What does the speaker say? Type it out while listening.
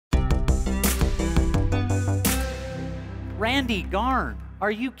Randy Garn. Are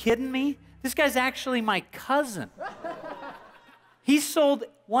you kidding me? This guy's actually my cousin. He sold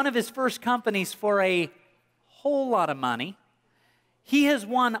one of his first companies for a whole lot of money. He has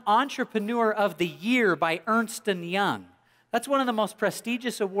won Entrepreneur of the Year by Ernst & Young. That's one of the most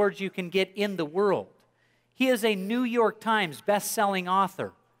prestigious awards you can get in the world. He is a New York Times best-selling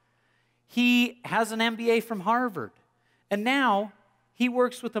author. He has an MBA from Harvard. And now he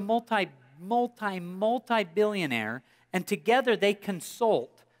works with a multi-billionaire, and together they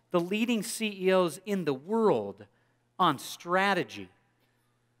consult the leading CEOs in the world on strategy.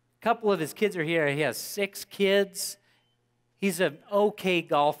 A couple of his kids are here. He has 6 kids. He's an okay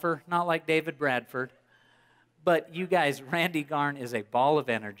golfer, not like David Bradford. But you guys, Randy Garn is a ball of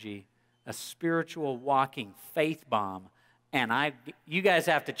energy, a spiritual walking faith bomb. And you guys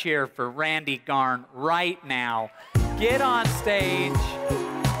have to cheer for Randy Garn right now. Get on stage.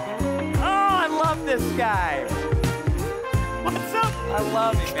 Oh, I love this guy. What's up? I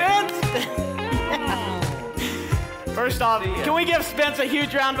love him. Spence! First off, can we give Spence a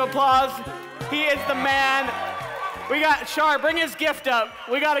huge round of applause? He is the man. We got, Shar, bring his gift up.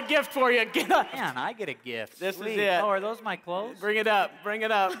 We got a gift for you. Get up. Man, I get a gift. This Sweet. is it. Oh, are those my clothes? Bring it up. Bring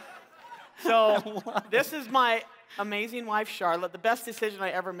it up. So this is my amazing wife, Charlotte. The best decision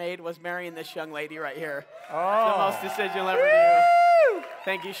I ever made was marrying this young lady right here. Oh. The most decision you'll ever do.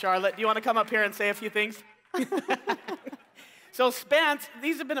 Thank you, Charlotte. Do you want to come up here and say a few things? So Spence,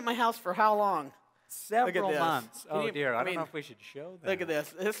 these have been at my house for how long? Several months. Oh, dear. I don't know if we should show them. Look at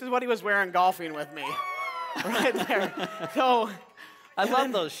this. This is what he was wearing golfing with me. Right there. So I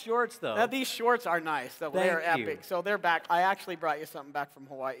love those shorts, though. Now, these shorts are nice. So they are epic. So they're back. I actually brought you something back from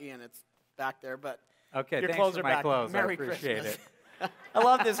Hawaii, and it's back there. But okay, your thanks clothes for are my back. clothes. Merry I appreciate Christmas. it. I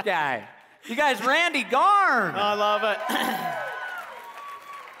love this guy. You guys, Randy Garn. Oh, I love it.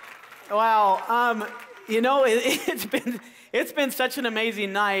 Wow. You know, it's been such an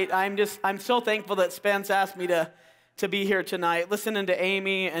amazing night. I'm so thankful that Spence asked me to be here tonight, listening to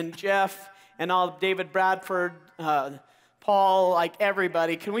Amy and Jeff and all David Bradford, Paul, like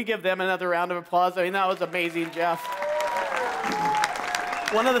everybody. Can we give them another round of applause? I mean, that was amazing, Jeff.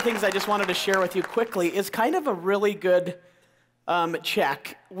 One of the things I just wanted to share with you quickly is kind of a really good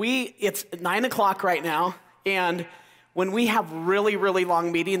check. It's 9 o'clock right now, and when we have really, really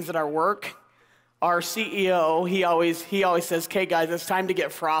long meetings at our work, our CEO, he always says, "Okay, guys, it's time to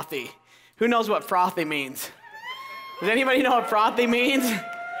get frothy." Who knows what frothy means? Does anybody know what frothy means?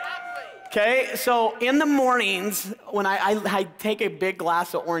 Okay, so in the mornings, when I take a big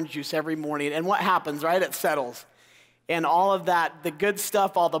glass of orange juice every morning, and what happens, right? It settles. And all of that, the good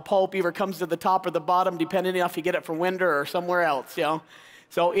stuff, all the pulp either comes to the top or the bottom, depending on if you get it from Winder or somewhere else, you know?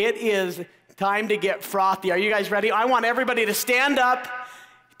 So it is time to get frothy. Are you guys ready? I want everybody to stand up,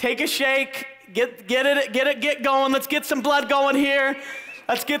 take a shake, get going. Let's get some blood going here.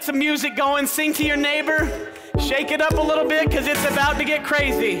 Let's get some music going. Sing to your neighbor. Shake it up a little bit because it's about to get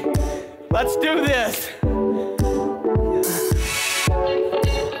crazy. Let's do this.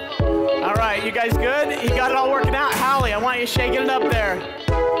 All right, you guys good? You got it all working out? Hallie, I want you shaking it up there.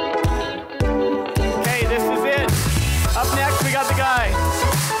 Okay, this is it. Up next, we got the guy.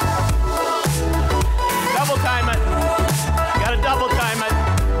 Double time it. Got to double time it.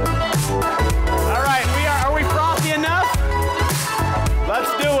 All right, are we frothy enough?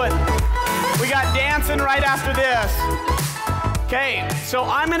 Let's do it. We got dancing right after this. Okay, so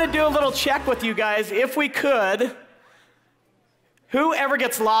I'm going to do a little check with you guys, if we could. Who ever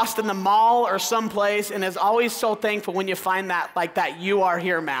gets lost in the mall or someplace and is always so thankful when you find that, like that "You Are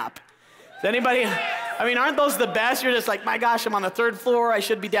Here" map? Does anybody, I mean, aren't those the best? You're just like, my gosh, I'm on the 3rd floor. I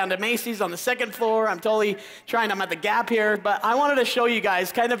should be down to Macy's on the 2nd floor. I'm at the Gap here. But I wanted to show you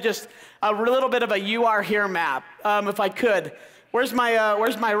guys kind of just a little bit of a "You Are Here" map, if I could. Where's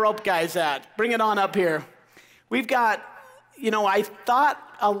my rope guys at? Bring it on up here. We've got, you know, I thought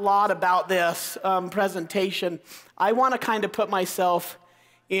a lot about this presentation. I want to kind of put myself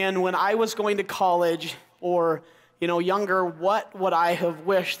in when I was going to college or, you know, younger, what would I have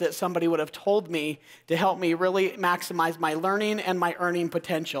wished that somebody would have told me to help me really maximize my learning and my earning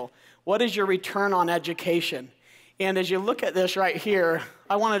potential? What is your return on education? And as you look at this right here,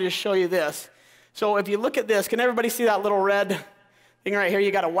 I want to just show you this. So if you look at this, can everybody see that little red thing right here?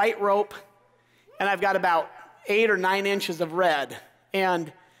 You got a white rope, and I've got about 8 or 9 inches of red.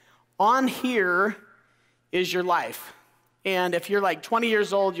 And on here is your life. And if you're like 20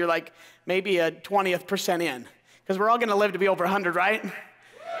 years old, you're like maybe a 20th percent in. Because we're all going to live to be over 100, right?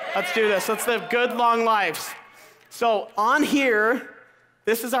 Let's do this. Let's live good, long lives. So on here,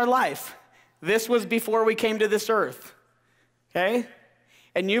 this is our life. This was before we came to this earth. Okay?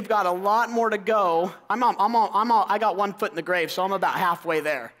 and you've got a lot more to go. I got 1 foot in the grave, so I'm about halfway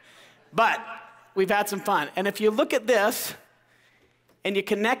there. But we've had some fun. And if you look at this, and you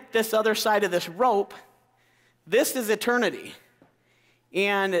connect this other side of this rope, this is eternity.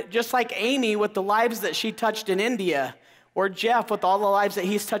 And just like Amy with the lives that she touched in India, or Jeff with all the lives that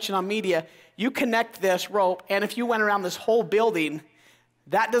he's touching on media, you connect this rope, and if you went around this whole building,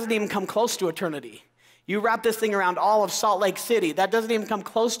 that doesn't even come close to eternity. You wrap this thing around all of Salt Lake City, that doesn't even come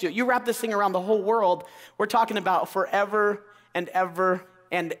close to it. You wrap this thing around the whole world, we're talking about forever and ever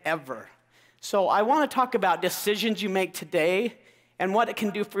and ever. So I want to talk about decisions you make today and what it can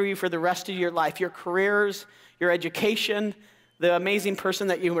do for you for the rest of your life, your careers, your education, the amazing person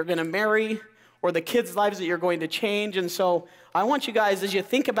that you are going to marry, or the kids' lives that you're going to change. And so I want you guys, as you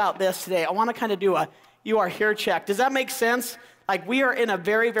think about this today, I want to kind of do a you are here check. Does that make sense? Like, we are in a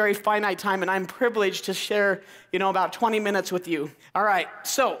very, very finite time, and I'm privileged to share, about 20 minutes with you. All right,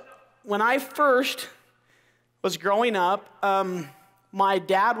 so when I first was growing up, my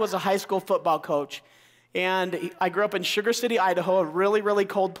dad was a high school football coach, and I grew up in Sugar City, Idaho, a really, really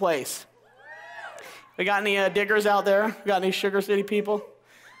cold place. We got any diggers out there? We got any Sugar City people?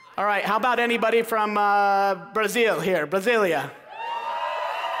 All right, how about anybody from Brazil here, Brasilia?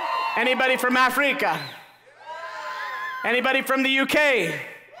 Anybody from Africa? Anybody from the UK?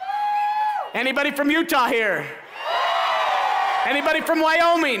 Anybody from Utah here? Anybody from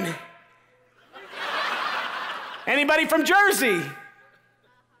Wyoming? Anybody from Jersey?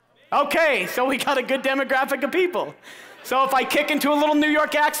 Okay, so we got a good demographic of people. So if I kick into a little New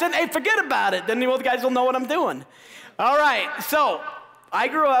York accent, hey, forget about it. Then you guys will know what I'm doing. All right, so I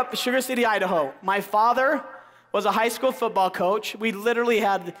grew up in Sugar City, Idaho. My father was a high school football coach. We literally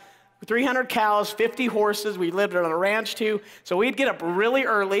had 300 cows, 50 horses. We lived on a ranch too. So we'd get up really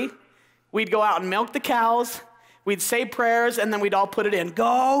early. We'd go out and milk the cows. We'd say prayers, and then we'd all put it in,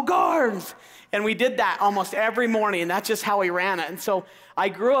 go Garns. And we did that almost every morning, and that's just how we ran it. And so I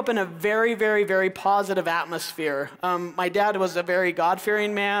grew up in a very, very, very positive atmosphere. My dad was a very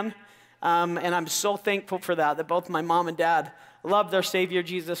God-fearing man, and I'm so thankful for that both my mom and dad loved their Savior,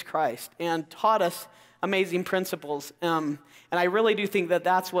 Jesus Christ, and taught us amazing principles. And I really do think that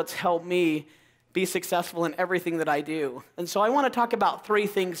that's what's helped me be successful in everything that I do. And so I want to talk about 3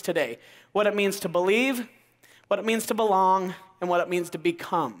 things today: what it means to believe, what it means to belong, and what it means to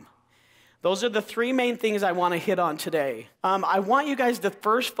become. Those are the 3 main things I want to hit on today. I want you guys to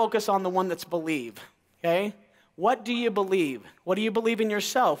first focus on the one that's believe, okay? What do you believe? What do you believe in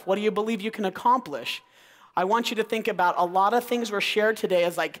yourself? What do you believe you can accomplish? I want you to think about a lot of things were shared today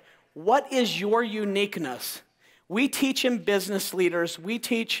as like, what is your uniqueness? We teach in business leaders, we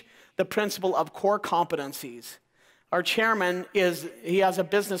teach the principle of core competencies. Our chairman he has a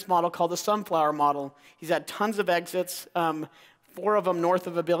business model called the sunflower model. He's had tons of exits, 4 of them north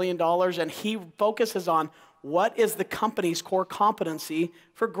of $1 billion, and he focuses on what is the company's core competency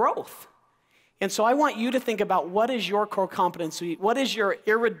for growth. And so I want you to think about, what is your core competency? What is your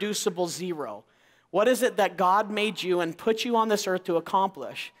irreducible zero? What is it that God made you and put you on this earth to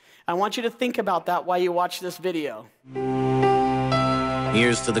accomplish? I want you to think about that while you watch this video.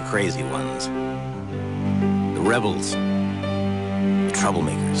 Here's to the crazy ones, the rebels, the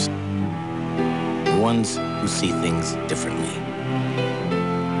troublemakers, the ones who see things differently.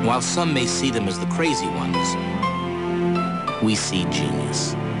 While some may see them as the crazy ones, we see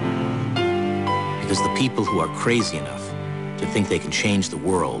genius. Because the people who are crazy enough to think they can change the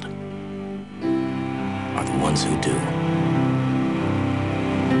world are the ones who do.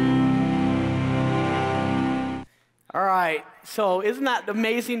 All right, so isn't that an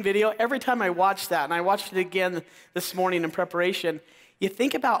amazing video? Every time I watch that, and I watched it again this morning in preparation, you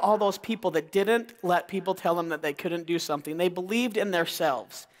think about all those people that didn't let people tell them that they couldn't do something. They believed in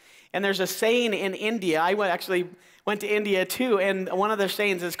themselves. And there's a saying in India, I actually went to India too, and one of their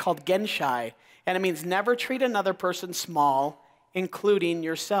sayings is called Genshai, and it means never treat another person small, including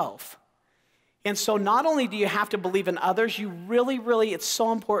yourself. And so not only do you have to believe in others, you really, it's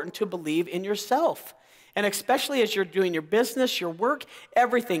so important to believe in yourself. And especially as you're doing your business, your work,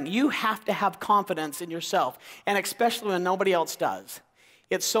 everything, you have to have confidence in yourself, and especially when nobody else does.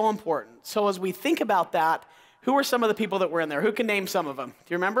 It's so important. So as we think about that, who are some of the people that were in there? Who can name some of them?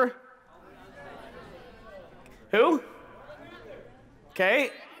 Do you remember? Who? Okay,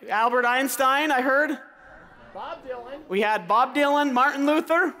 Albert Einstein, I heard. Bob Dylan. We had Bob Dylan, Martin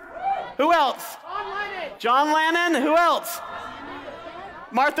Luther. Who else? John Lennon. John Lennon. Who else?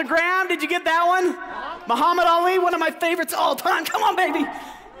 Martha Graham, did you get that one? Muhammad Ali, one of my favorites all time. Come on, baby.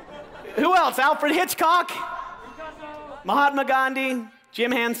 Who else? Alfred Hitchcock. Mahatma Gandhi,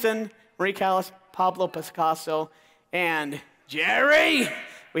 Jim Henson, Marie Callas, Pablo Picasso, and Jerry.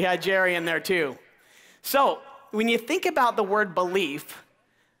 We had Jerry in there too. So when you think about the word belief,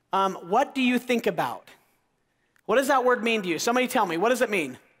 what do you think about? What does that word mean to you? Somebody tell me, what does it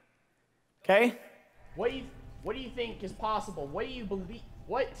mean? Okay? What do you think is possible? What do you believe?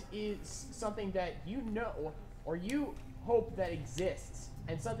 What is something that you know or you hope that exists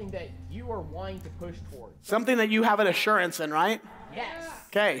and something that you are wanting to push towards? Something that you have an assurance in, right? Yes.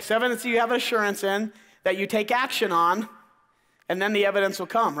 Okay, so evidence you have an assurance in that you take action on, and then the evidence will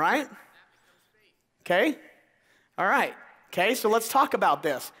come, right? Okay? All right. Okay, so let's talk about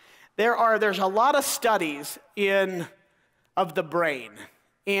this. There's a lot of studies of the brain,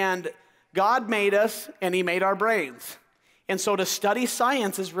 and God made us, and he made our brains. And so to study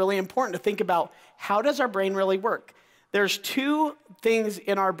science is really important to think about how does our brain really work. There's two things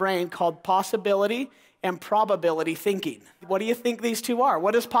in our brain called possibility and probability thinking. What do you think these two are?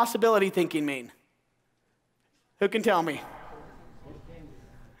 What does possibility thinking mean? Who can tell me?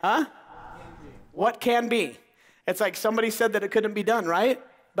 Huh? What can be? It's like somebody said that it couldn't be done, right?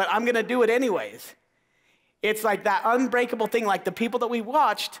 But I'm going to do it anyways. It's like that unbreakable thing, like the people that we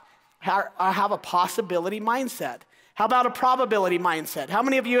watched have a possibility mindset. How about a probability mindset? How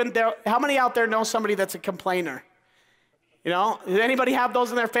many out there know somebody that's a complainer? You know, does anybody have those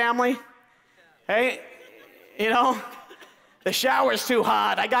in their family? Hey, you know, the shower's too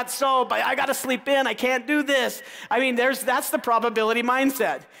hot. I got soap. I got to sleep in. I can't do this. I mean, that's the probability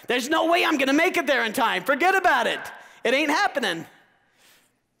mindset. There's no way I'm going to make it there in time. Forget about it. It ain't happening.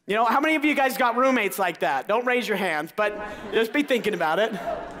 You know, how many of you guys got roommates like that? Don't raise your hands, but just be thinking about it.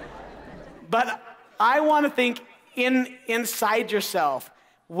 But I want to think inside yourself,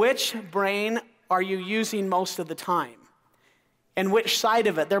 which brain are you using most of the time? And which side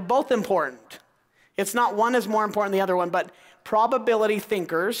of it? They're both important. It's not one is more important than the other one, but probability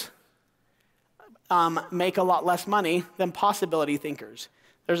thinkers make a lot less money than possibility thinkers.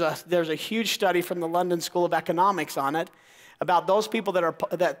 There's a huge study from the London School of Economics on it about those people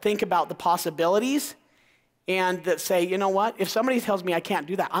that think about the possibilities and that say, you know what, if somebody tells me I can't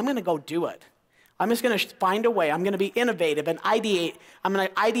do that, I'm going to go do it. I'm just going to find a way. I'm going to be innovative and ideate. I'm going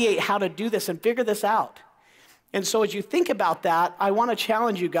to ideate how to do this and figure this out. And so as you think about that, I want to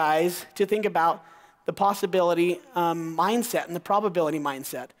challenge you guys to think about the possibility mindset and the probability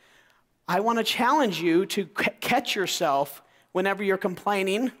mindset. I want to challenge you to catch yourself whenever you're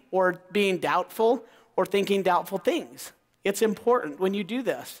complaining or being doubtful or thinking doubtful things. It's important when you do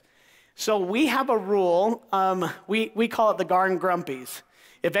this. So we have a rule. We call it the Garn Grumpies.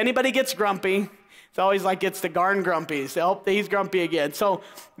 If anybody gets grumpy, it's always like it's the Garn Grumpies. Oh, he's grumpy again. So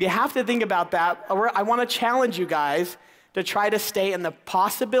you have to think about that. I want to challenge you guys to try to stay in the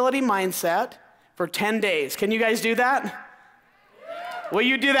possibility mindset for 10 days. Can you guys do that? Will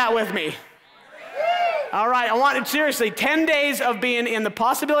you do that with me? All right, I want it seriously. 10 days of being in the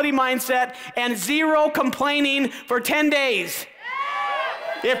possibility mindset and zero complaining for 10 days.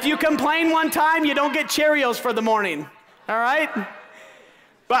 If you complain one time, you don't get Cheerios for the morning. All right?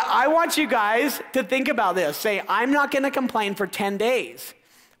 But I want you guys to think about this. Say, I'm not going to complain for 10 days.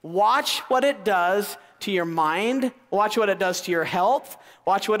 Watch what it does to your mind. Watch what it does to your health.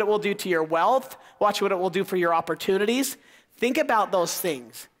 Watch what it will do to your wealth. Watch what it will do for your opportunities. Think about those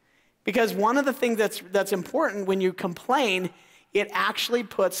things. Because one of the things that's important when you complain, it actually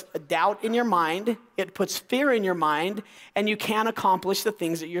puts a doubt in your mind. It puts fear in your mind. And you can't accomplish the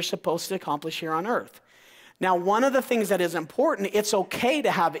things that you're supposed to accomplish here on earth. Now, one of the things that is important, it's okay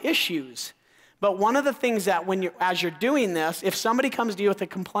to have issues. But one of the things that as you're doing this, if somebody comes to you with a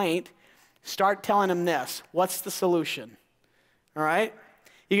complaint, start telling them this. What's the solution? All right?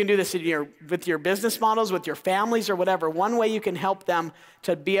 You can do this with your business models, with your families, or whatever. One way you can help them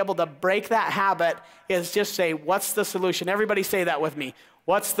to be able to break that habit is just say, what's the solution? Everybody say that with me.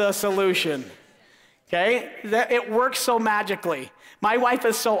 What's the solution? Okay? It works so magically. My wife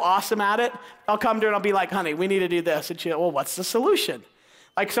is so awesome at it. I'll come to her and I'll be like, honey, we need to do this. And she'll, well, what's the solution?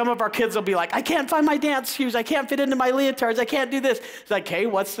 Like some of our kids will be like, I can't find my dance shoes. I can't fit into my leotards. I can't do this. It's like, hey,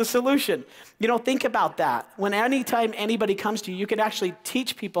 what's the solution? You know, think about that. When anytime anybody comes to you, you can actually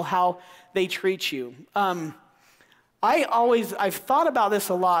teach people how they treat you. I've thought about this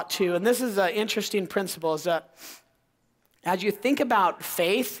a lot too, and this is an interesting principle, is that as you think about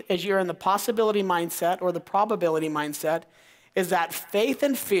faith, as you're in the possibility mindset or the probability mindset, is that faith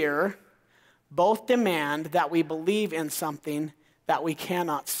and fear both demand that we believe in something that we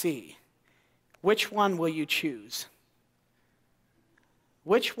cannot see. Which one will you choose?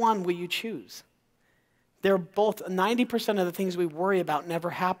 Which one will you choose? They're both, 90% of the things we worry about never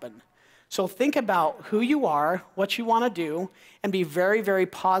happen. So think about who you are, what you want to do, and be very, very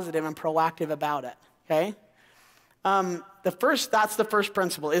positive and proactive about it, okay? That's the first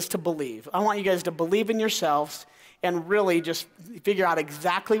principle, is to believe. I want you guys to believe in yourselves and really just figure out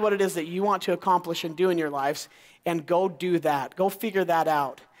exactly what it is that you want to accomplish and do in your lives, and go do that. Go figure that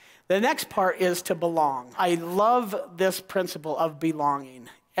out. The next part is to belong. I love this principle of belonging.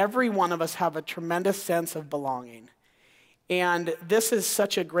 Every one of us have a tremendous sense of belonging. And this is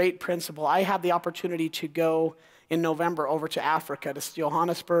such a great principle. I had the opportunity to go in November over to Africa, to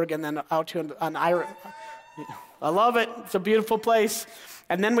Johannesburg, and then out to an island. I love it. It's a beautiful place.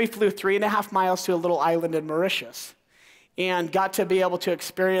 And then we flew 3.5 miles to a little island in Mauritius and got to be able to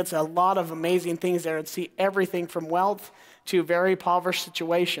experience a lot of amazing things there and see everything from wealth to very impoverished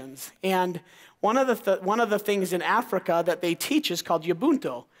situations. And one of the things in Africa that they teach is called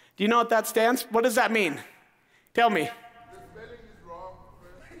Ubuntu. Do you know what that stands? What does that mean? Tell me. The spelling is wrong.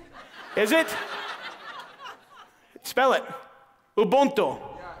 Is it? Spell it. Ubuntu.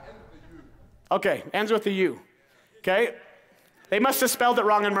 Yeah, ends with the U. Okay, ends with a U. Okay? They must have spelled it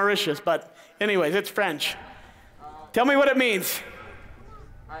wrong in Mauritius, but anyways, it's French. Tell me what it means.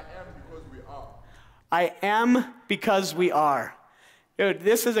 I am because we are. I am because we are. Dude,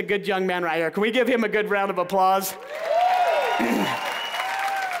 this is a good young man right here. Can we give him a good round of applause?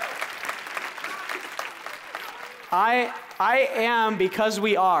 I am because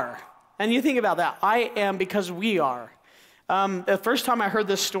we are. And you think about that. I am because we are. The first time I heard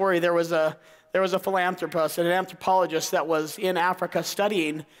this story, there was a philanthropist, an anthropologist that was in Africa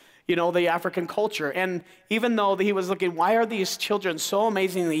studying, the African culture. And even though he was looking, why are these children so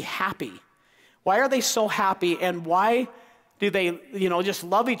amazingly happy? Why are they so happy? And why do they, just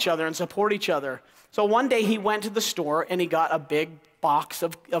love each other and support each other? So one day he went to the store and he got a big box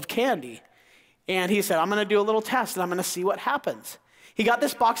of candy. And he said, I'm going to do a little test and I'm going to see what happens. He got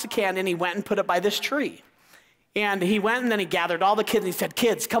this box of candy and he went and put it by this tree. And he went and then he gathered all the kids and he said,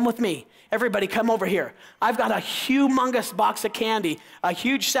 kids, come with me. Everybody come over here. I've got a humongous box of candy, a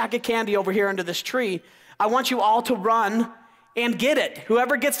huge sack of candy over here under this tree. I want you all to run and get it.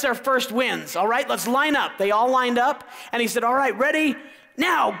 Whoever gets there first wins. All right, let's line up. They all lined up. And he said, all right, ready?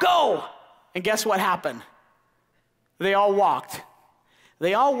 Now, go. And guess what happened? They all walked.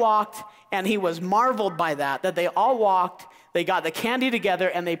 They all walked, and he was marveled by that they all walked, they got the candy together,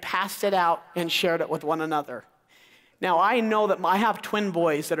 and they passed it out and shared it with one another. Now, I know that I have twin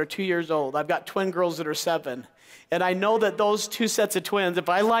boys that are 2 years old. I've got twin girls that are 7. And I know that those two sets of twins, if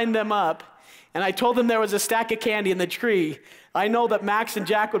I lined them up and I told them there was a stack of candy in the tree, I know that Max and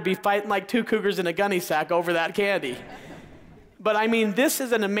Jack would be fighting like two cougars in a gunny sack over that candy. But I mean, this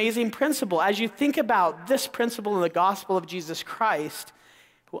is an amazing principle. As you think about this principle in the gospel of Jesus Christ,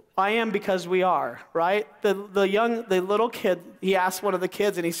 I am because we are, right? The little kid, he asked one of the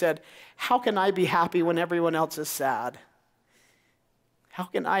kids and he said, how can I be happy when everyone else is sad? How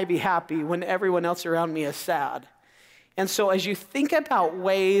can I be happy when everyone else around me is sad? And so as you think about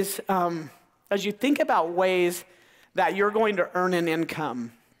ways, that you're going to earn an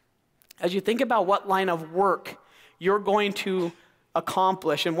income, as you think about what line of work you're going to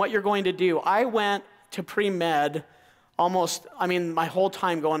accomplish and what you're going to do. I went to pre-med my whole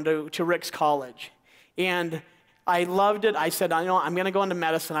time going to Rick's College. And I loved it. I said, I'm going to go into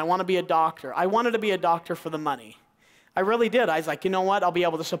medicine. I want to be a doctor. I wanted to be a doctor for the money. I really did. I was like, you know what? I'll be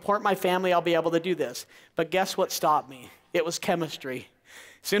able to support my family. I'll be able to do this. But guess what stopped me? It was chemistry.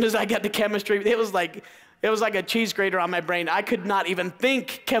 As soon as I got to chemistry, it was like a cheese grater on my brain. I could not even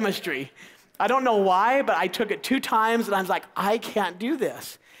think chemistry. I don't know why, but I took it 2 times, and I was like, I can't do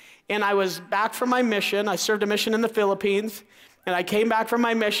this. And I was back from my mission. I served a mission in the Philippines, and I came back from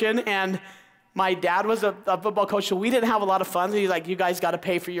my mission, and my dad was a football coach, so we didn't have a lot of funds. He's like, you guys got to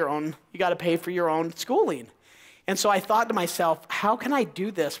pay for your own schooling. And so I thought to myself, how can I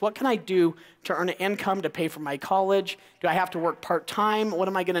do this? What can I do to earn an income to pay for my college? Do I have to work part-time? What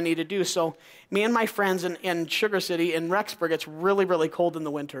am I going to need to do? So me and my friends in Sugar City, in Rexburg, it's really, really cold in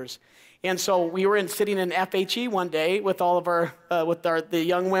the winters. And so we were sitting in FHE one day with all of the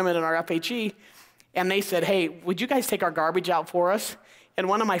young women in our FHE, and they said, hey, would you guys take our garbage out for us? And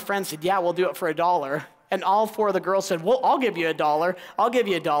one of my friends said, yeah, we'll do it for $1. And all 4 of the girls said, well, I'll give you $1. I'll give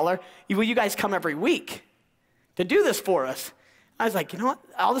you $1. Will you guys come every week to do this for us? I was like, you know what?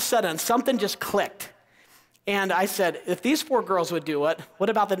 All of a sudden, something just clicked. And I said, if these 4 girls would do it, what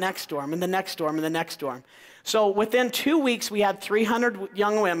about the next dorm and the next dorm and the next dorm? So within 2 weeks, we had 300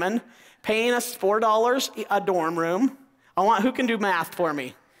 young women paying us $4 a dorm room. Who can do math for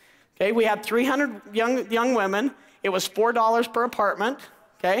me? Okay, we had 300 young women. It was $4 per apartment.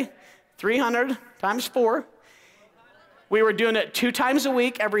 Okay, 300 times 4. We were doing it 2 times a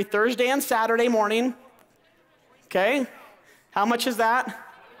week, every Thursday and Saturday morning. Okay, how much is that?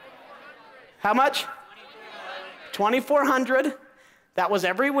 How much? $2,400. That was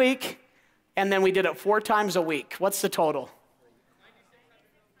every week. And then we did it 4 times a week. What's the total?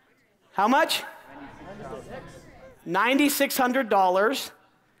 How much? $9,600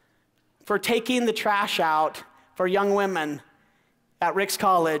 for taking the trash out for young women at Ricks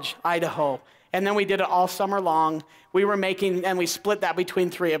College, Idaho. And then we did it all summer long. We were making, and we split that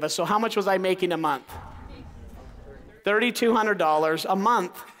between 3 of us. So how much was I making a month? $3,200 a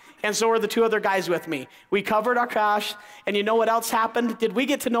month. And so were the 2 other guys with me. We covered our cash, and you know what else happened? Did we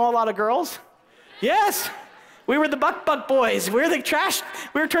get to know a lot of girls? Yes. We were the Buck boys. We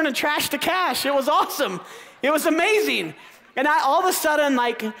were turning trash to cash. It was awesome. It was amazing. And all of a sudden,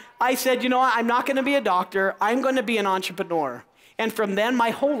 I said, you know what? I'm not going to be a doctor. I'm going to be an entrepreneur. And from then,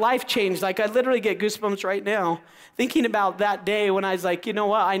 my whole life changed. I literally get goosebumps right now thinking about that day when I was like, you know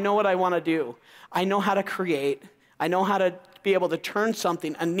what? I know what I want to do. I know how to create. I know how to be able to turn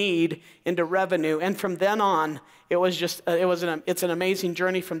something, a need, into revenue. And from then on, it's an amazing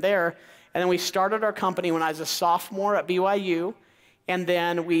journey from there. And then we started our company when I was a sophomore at BYU. And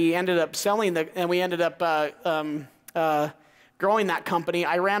then we ended up growing that company.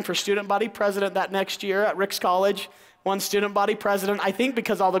 I ran for student body president that next year at Ricks College. Won student body president, I think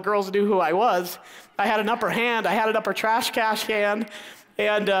because all the girls knew who I was. I had an upper hand. I had an upper trash cash hand.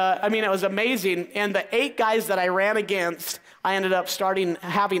 And it was amazing. And the 8 guys that I ran against, I ended up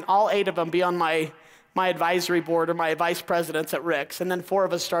having all 8 of them be on my advisory board or my vice presidents at Ricks. And then 4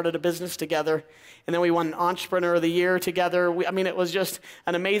 of us started a business together. And then we won Entrepreneur of the Year together. It was just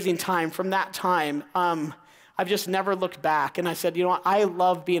an amazing time. From that time, I've just never looked back. And I said, you know what? I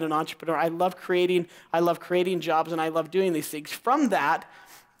love being an entrepreneur. I love creating jobs, and I love doing these things. From that,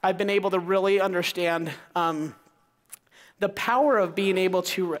 I've been able to really understand the power of being able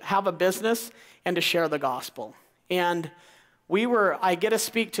to have a business and to share the gospel. And I get to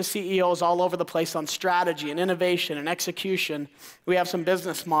speak to CEOs all over the place on strategy and innovation and execution. We have some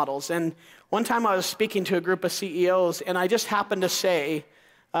business models. And one time I was speaking to a group of CEOs, and I just happened to say,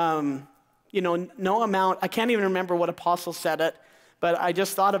 no amount, I can't even remember what apostle said it, but I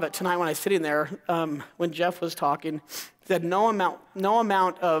just thought of it tonight when I was sitting there, when Jeff was talking. He said, no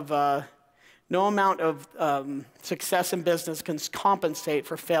amount of success in business can compensate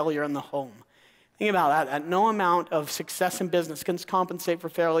for failure in the home. Think about that no amount of success in business can compensate for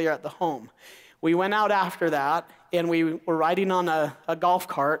failure at the home. We went out after that, and we were riding on a golf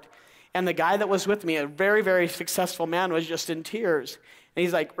cart, and the guy that was with me, a very, very successful man, was just in tears. And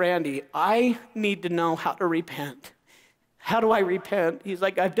he's like, Randy, I need to know how to repent. How do I repent? He's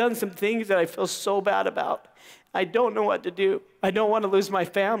like, I've done some things that I feel so bad about. I don't know what to do. I don't want to lose my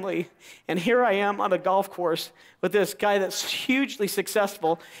family. And here I am on a golf course with this guy that's hugely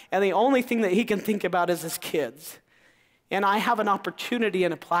successful, and the only thing that he can think about is his kids. And I have an opportunity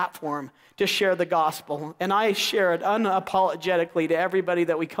and a platform to share the gospel. And I share it unapologetically to everybody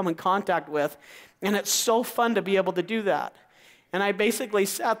that we come in contact with. And it's so fun to be able to do that. And I basically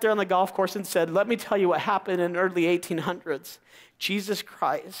sat there on the golf course and said, let me tell you what happened in the early 1800s. Jesus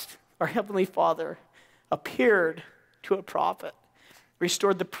Christ, our Heavenly Father, appeared to a prophet,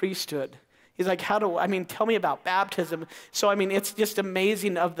 restored the priesthood. He's like, tell me about baptism. So, it's just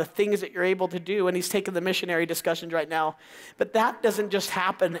amazing of the things that you're able to do. And he's taking the missionary discussions right now. But that doesn't just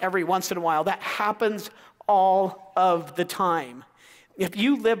happen every once in a while. That happens all of the time. If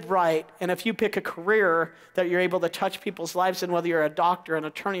you live right, and if you pick a career that you're able to touch people's lives in, whether you're a doctor, an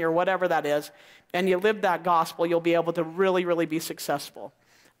attorney, or whatever that is, and you live that gospel, you'll be able to really, really be successful.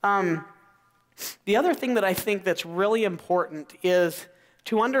 The other thing that I think that's really important is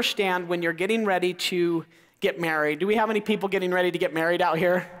to understand when you're getting ready to get married. Do we have any people getting ready to get married out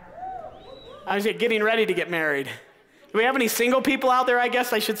here? I was getting ready to get married. Do we have any single people out there? I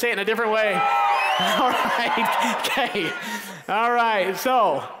guess I should say it in a different way. All right, okay. All right,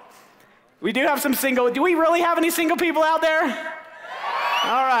 so we do have some single. Do we really have any single people out there?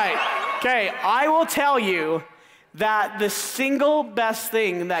 All right, okay. I will tell you that the single best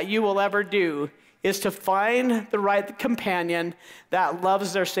thing that you will ever do is to find the right companion that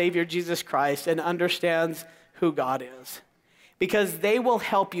loves their Savior, Jesus Christ, and understands who God is. Because they will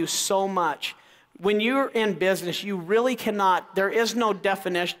help you so much. When you're in business, you really cannot, there is no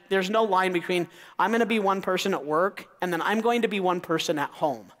definition, there's no line between, I'm going to be one person at work, and then I'm going to be one person at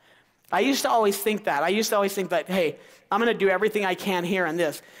home. I used to always think that. Hey, I'm going to do everything I can here and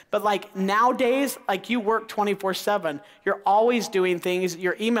this. But nowadays, you work 24/7. You're always doing things.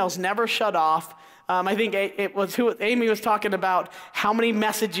 Your emails never shut off. I think it was Amy was talking about how many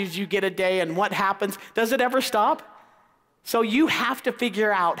messages you get a day and what happens. Does it ever stop? So you have to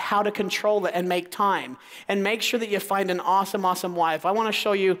figure out how to control it and make time and make sure that you find an awesome, awesome wife. I want to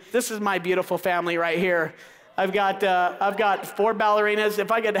show you, this is my beautiful family right here. I've got 4 ballerinas.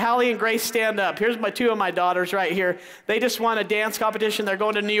 If I could, Hallie and Grace, stand up. Here's two of my daughters right here. They just won a dance competition. They're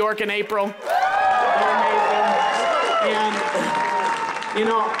going to New York in April. They're amazing. And, you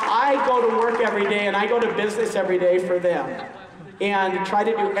know, I go to work every day and I go to business every day for them. And try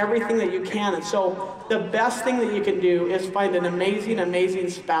to do everything that you can. And so the best thing that you can do is find an amazing, amazing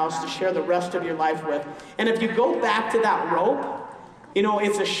spouse to share the rest of your life with. And if you go back to that rope, you know,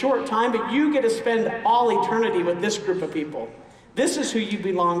 it's a short time, but you get to spend all eternity with this group of people. This is who you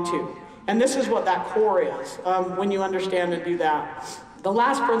belong to. And this is what that core is when you understand and do that. The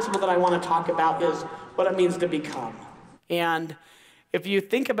last principle that I want to talk about is what it means to become. And if you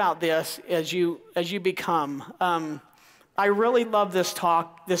think about this as you become, I really love this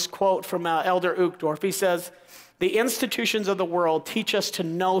quote from Elder Uchtdorf. He says, "The institutions of the world teach us to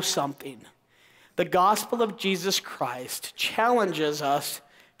know something. The gospel of Jesus Christ challenges us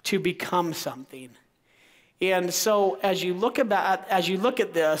to become something." And so as you look at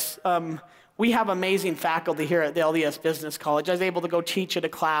this, we have amazing faculty here at the LDS Business College. I was able to go teach at a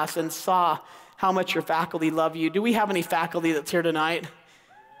class and saw how much your faculty love you. Do we have any faculty that's here tonight?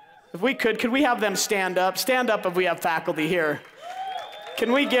 If we could we have them stand up? Stand up if we have faculty here.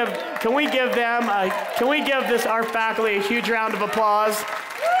 Can we give our faculty a huge round of applause?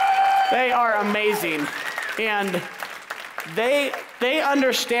 They are amazing. And they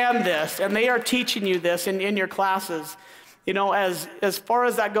understand this, and they are teaching you this in your classes. You know, as far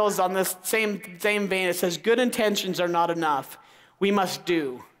as that goes, on this same vein, it says, good intentions are not enough. We must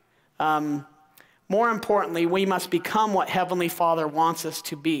do. More importantly, we must become what Heavenly Father wants us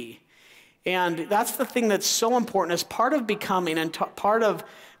to be. And that's the thing that's so important. As part of becoming and part of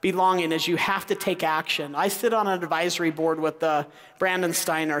belonging is you have to take action. I sit on an advisory board with Brandon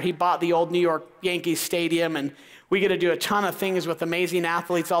Steiner. He bought the old New York Yankees Stadium, and we get to do a ton of things with amazing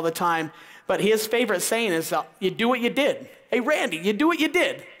athletes all the time. But his favorite saying is, you do what you did. Hey, Randy, you do what you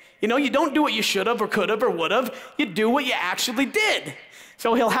did. You know, you don't do what you should have or could have or would have. You do what you actually did.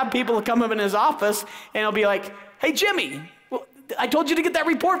 So he'll have people come up in his office, and he'll be like, hey, Jimmy, well, I told you to get that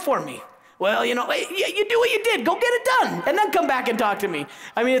report for me. Well, you know, you do what you did. Go get it done, and then come back and talk to me.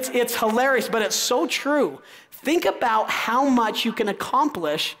 I mean, it's hilarious, but it's so true. Think about how much you can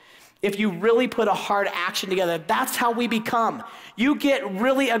accomplish if you really put a hard action together. That's how we become. You get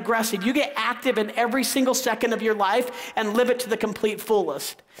really aggressive. You get active in every single second of your life and live it to the complete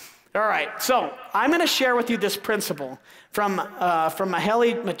fullest. All right, so I'm going to share with you this principle from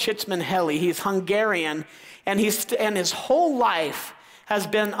Mihaly Csikszentmihalyi. He's Hungarian, and his whole life has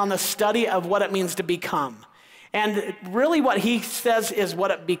been on the study of what it means to become. And really what he says is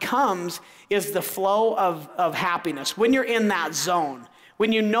what it becomes is the flow of happiness. When you're in that zone,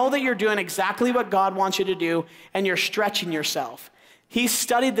 when you know that you're doing exactly what God wants you to do and you're stretching yourself. He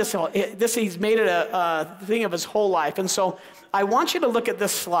studied this, he's made it a thing of his whole life. And so I want you to look at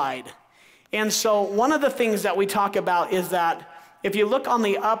this slide. And so one of the things that we talk about is that if you look on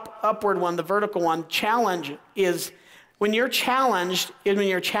the upward one, the vertical one, challenge is when your challenge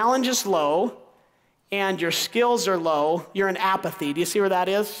is low and your skills are low, you're in apathy. Do you see where that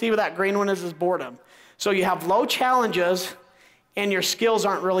is? See where that green one is boredom. So you have low challenges and your skills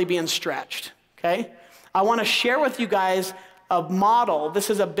aren't really being stretched, okay? I want to share with you guys a model. This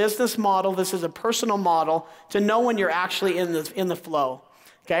is a business model. This is a personal model to know when you're actually in the flow,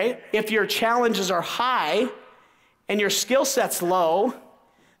 okay? If your challenges are high and your skill set's low,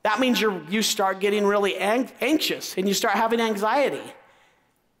 that means you start getting really anxious and you start having anxiety.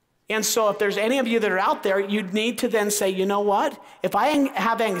 And so if there's any of you that are out there, you need to then say, you know what? If I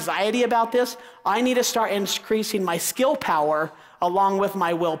have anxiety about this, I need to start increasing my skill power along with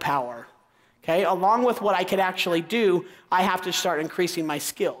my willpower. Okay, along with what I can actually do, I have to start increasing my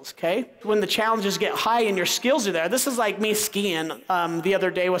skills, okay? When the challenges get high and your skills are there, this is like me skiing the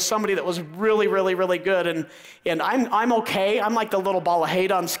other day with somebody that was really, really, really good, and I'm okay. I'm like the little ball of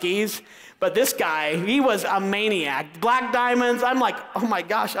hate on skis, but this guy, he was a maniac. Black diamonds, I'm like, oh my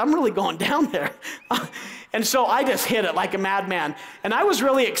gosh, I'm really going down there. And so I just hit it like a madman. And I was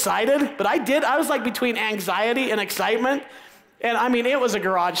really excited, but I was like between anxiety and excitement. And I mean, it was a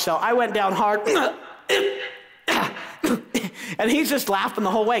garage sale. I went down hard. And he's just laughing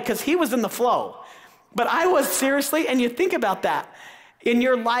the whole way because he was in the flow. But I was seriously, and you think about that. In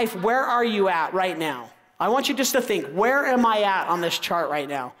your life, where are you at right now? I want you just to think, where am I at on this chart right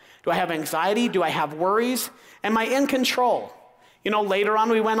now? Do I have anxiety? Do I have worries? Am I in control? You know, later on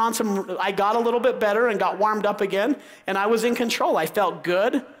we went on I got a little bit better and got warmed up again, and I was in control. I felt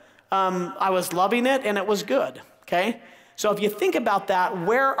good. I was loving it, and it was good, okay? So if you think about that,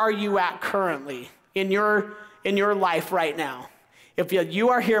 where are you at currently in your life right now? If you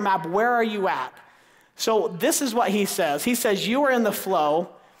are here, map, where are you at? So this is what he says. He says you are in the flow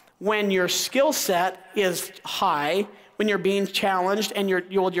when your skill set is high, when you're being challenged, and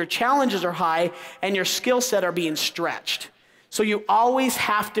your challenges are high, and your skill set are being stretched. So you always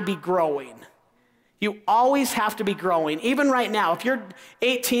have to be growing. You always have to be growing. Even right now, if you're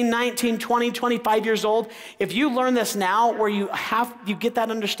 18, 19, 20, 25 years old, if you learn this now where you get that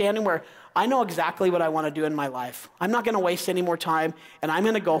understanding where I know exactly what I want to do in my life. I'm not going to waste any more time, and I'm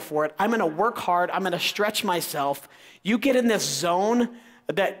going to go for it. I'm going to work hard. I'm going to stretch myself. You get in this zone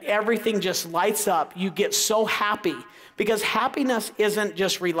that everything just lights up. You get so happy because happiness isn't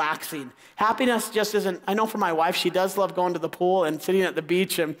just relaxing. Happiness just isn't, I know for my wife, she does love going to the pool and sitting at the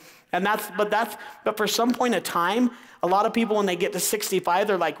beach, but for some point of time, a lot of people when they get to 65,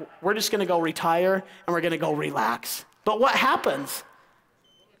 they're like, we're just going to go retire and we're going to go relax. But what happens?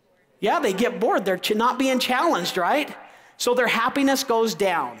 Yeah, they get bored. They're not being challenged, right? So their happiness goes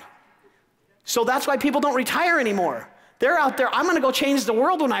down. So that's why people don't retire anymore. They're out there, I'm going to go change the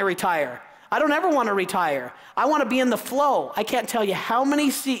world when I retire. I don't ever want to retire. I want to be in the flow. I can't tell you how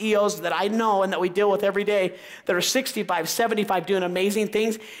many CEOs that I know and that we deal with every day that are 65, 75 doing amazing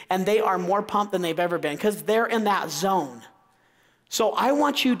things, and they are more pumped than they've ever been because they're in that zone. So I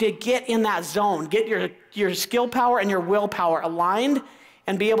want you to get in that zone, get your skill power and your willpower aligned,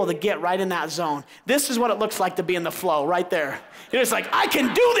 and be able to get right in that zone. This is what it looks like to be in the flow right there. You're just like, I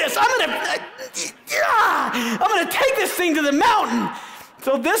can do this. I'm gonna take this thing to the mountain.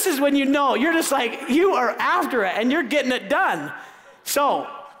 So this is when you know, you're just like, you are after it and you're getting it done. So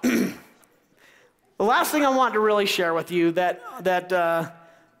the last thing I want to really share with you that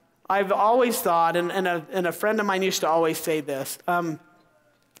I've always thought, and a friend of mine used to always say this,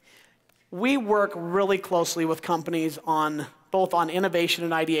 we work really closely with companies both on innovation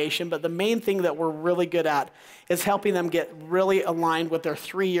and ideation, but the main thing that we're really good at is helping them get really aligned with their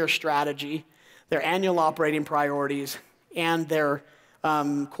 3-year strategy, their annual operating priorities, and their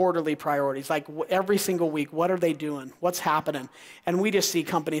quarterly priorities. Like every single week, what are they doing? What's happening? And we just see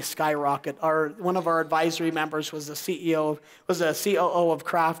companies skyrocket. One of our advisory members was the COO of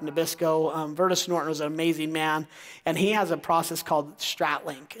Kraft Nabisco. Vertus Norton was an amazing man, and he has a process called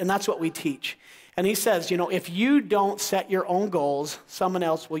StratLink, and that's what we teach. And he says, if you don't set your own goals, someone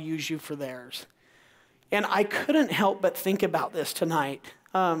else will use you for theirs. And I couldn't help but think about this tonight.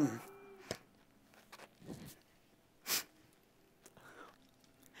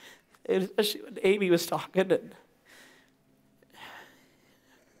 Especially when Amy was talking, and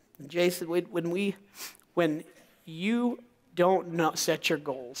Jason, when you don't set your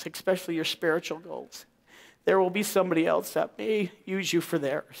goals, especially your spiritual goals, there will be somebody else that may use you for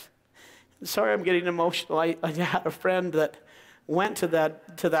theirs. Sorry, I'm getting emotional. I had a friend that went to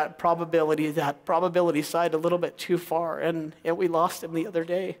that probability side a little bit too far, and we lost him the other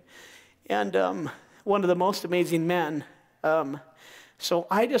day. And one of the most amazing men. So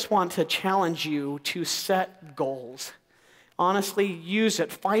I just want to challenge you to set goals. Honestly, use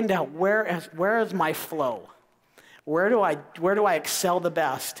it. Find out where is my flow. Where do I excel the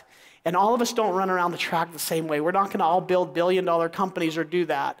best? And all of us don't run around the track the same way. We're not going to all build billion-dollar companies or do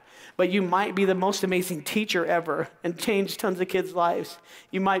that. But you might be the most amazing teacher ever and change tons of kids' lives.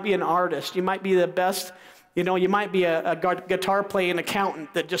 You might be an artist. You might be the best, you might be a guitar-playing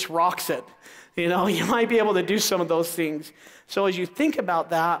accountant that just rocks it. You might be able to do some of those things. So as you think about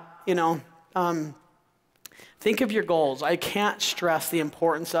that, think of your goals. I can't stress the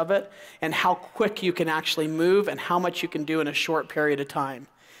importance of it and how quick you can actually move and how much you can do in a short period of time.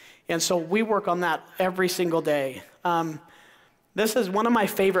 And so we work on that every single day. This is one of my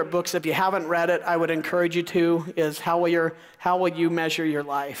favorite books. If you haven't read it, I would encourage you to, is How Will You Measure Your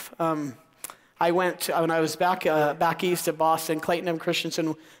Life? When I was back east at Boston, Clayton M.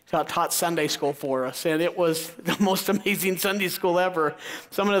 Christensen taught Sunday school for us, and it was the most amazing Sunday school ever.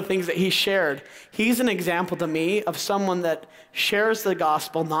 Some of the things that he shared. He's an example to me of someone that shares the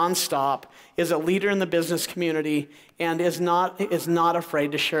gospel nonstop, is a leader in the business community, and is not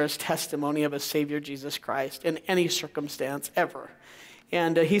afraid to share his testimony of his Savior Jesus Christ in any circumstance ever.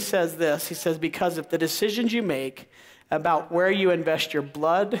 And he says this, he says, because if the decisions you make about where you invest your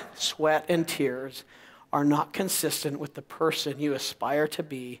blood, sweat, and tears are not consistent with the person you aspire to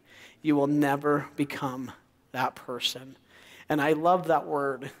be, you will never become that person. And I love that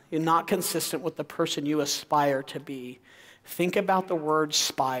word. You're not consistent with the person you aspire to be. Think about the word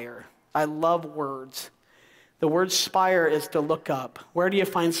spire. I love words. The word spire is to look up. Where do you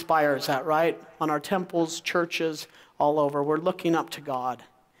find spires at, right? On our temples, churches, all over. We're looking up to God.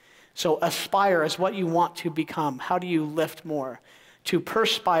 So aspire is what you want to become. How do you lift more? To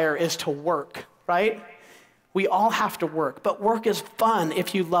perspire is to work, right? We all have to work, but work is fun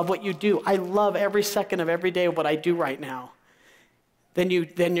if you love what you do. I love every second of every day of what I do right now. Then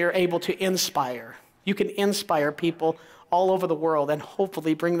you're able to inspire. You can inspire people all over the world and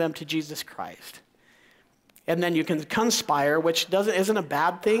hopefully bring them to Jesus Christ. And then you can conspire, which isn't a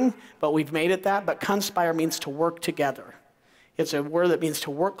bad thing, but we've made it that. But conspire means to work together. It's a word that means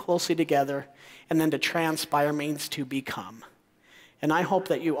to work closely together, and then to transpire means to become. And I hope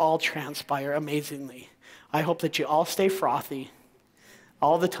that you all transpire amazingly. I hope that you all stay frothy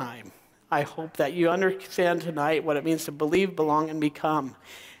all the time. I hope that you understand tonight what it means to believe, belong, and become.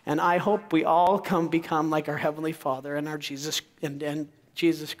 And I hope we all become like our Heavenly Father and our Jesus and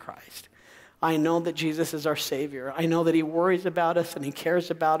Jesus Christ. I know that Jesus is our Savior. I know that He worries about us and He cares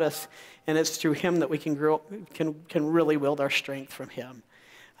about us, and it's through Him that we can really wield our strength from Him.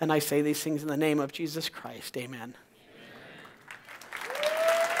 And I say these things in the name of Jesus Christ. Amen.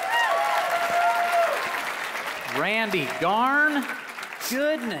 Randy Garn,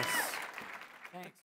 goodness.